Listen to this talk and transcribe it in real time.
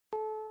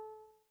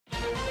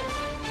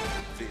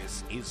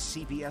This is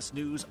CBS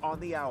News on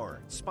the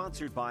Hour,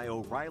 sponsored by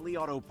O'Reilly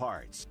Auto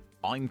Parts.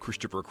 I'm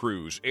Christopher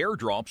Cruz.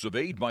 Airdrops of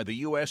aid by the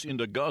U.S.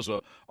 into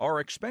Gaza are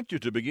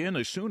expected to begin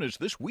as soon as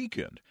this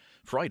weekend.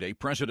 Friday,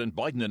 President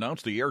Biden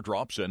announced the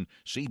airdrops, and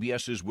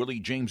CBS's Willie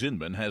James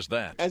Inman has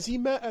that. As he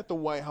met at the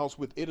White House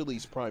with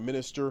Italy's Prime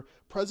Minister,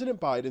 President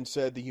Biden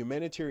said the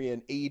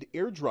humanitarian aid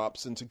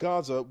airdrops into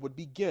Gaza would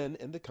begin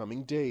in the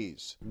coming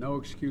days. No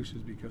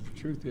excuses, because the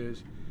truth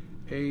is,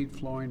 aid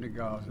flowing to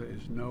Gaza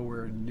is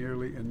nowhere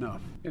nearly enough.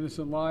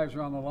 Innocent lives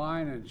are on the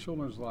line and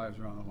children's lives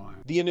are on the line.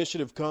 The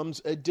initiative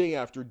comes a day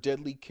after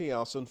deadly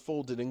chaos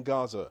unfolded in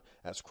Gaza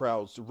as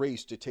crowds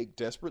raced to take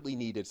desperately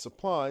needed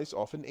supplies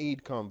off an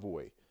aid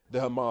convoy. The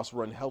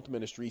Hamas-run health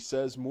ministry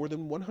says more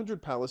than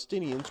 100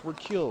 Palestinians were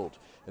killed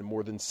and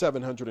more than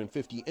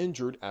 750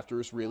 injured after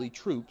Israeli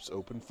troops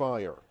opened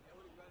fire.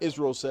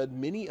 Israel said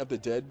many of the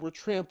dead were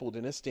trampled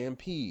in a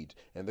stampede,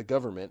 and the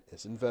government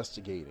is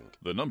investigating.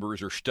 The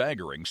numbers are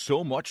staggering.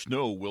 So much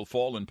snow will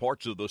fall in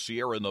parts of the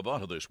Sierra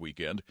Nevada this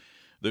weekend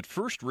that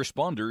first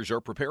responders are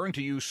preparing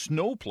to use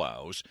snow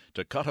plows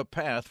to cut a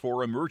path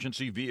for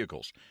emergency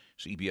vehicles.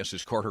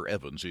 CBS's Carter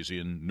Evans is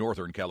in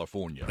Northern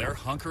California. They're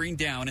hunkering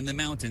down in the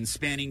mountains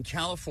spanning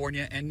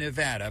California and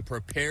Nevada,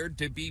 prepared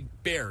to be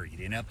buried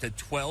in up to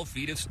 12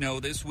 feet of snow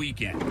this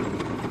weekend.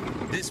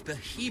 This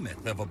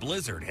behemoth of a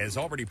blizzard has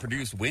already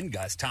produced wind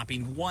gusts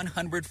topping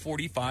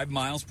 145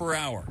 miles per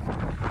hour.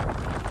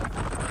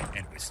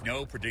 And with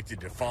snow predicted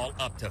to fall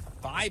up to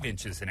 5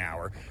 inches an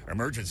hour,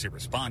 emergency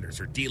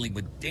responders are dealing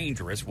with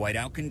dangerous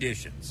whiteout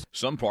conditions.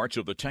 Some parts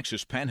of the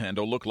Texas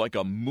Panhandle look like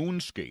a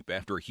moonscape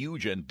after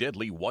huge and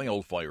deadly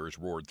wildfires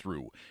roared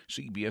through.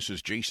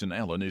 CBS's Jason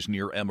Allen is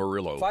near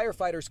Amarillo.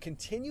 Firefighters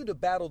continue to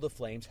battle the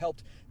flames,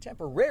 helped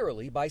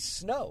temporarily by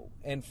snow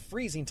and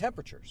freezing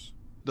temperatures.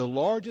 The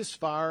largest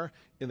fire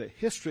in the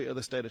history of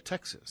the state of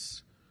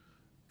Texas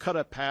cut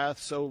a path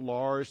so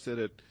large that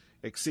it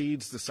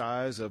exceeds the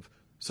size of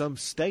some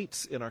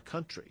states in our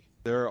country.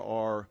 There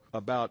are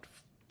about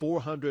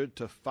 400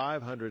 to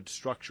 500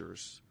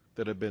 structures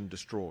that have been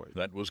destroyed.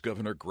 That was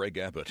Governor Greg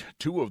Abbott.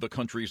 Two of the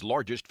country's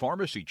largest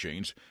pharmacy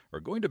chains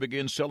are going to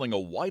begin selling a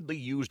widely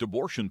used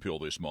abortion pill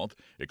this month,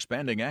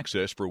 expanding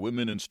access for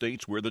women in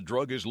states where the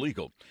drug is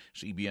legal.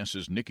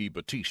 CBS's Nikki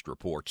Batiste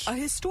reports. A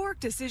historic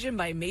decision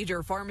by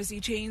major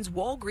pharmacy chains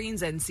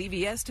Walgreens and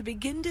CVS to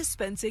begin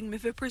dispensing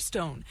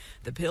mifepristone.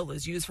 The pill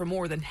is used for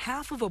more than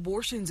half of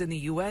abortions in the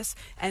U.S.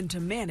 and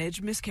to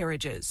manage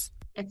miscarriages.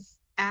 It's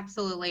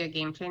absolutely a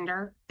game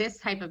changer. This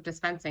type of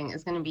dispensing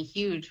is going to be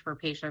huge for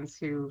patients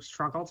who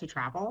struggle to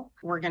travel.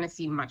 We're going to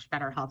see much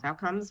better health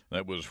outcomes.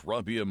 That was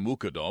Rabia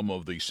Mukadam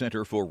of the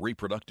Center for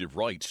Reproductive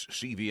Rights.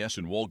 CVS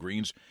and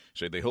Walgreens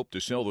say they hope to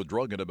sell the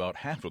drug in about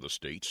half of the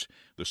states.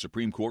 The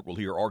Supreme Court will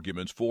hear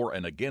arguments for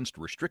and against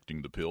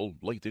restricting the pill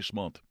late this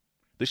month.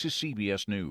 This is CBS News.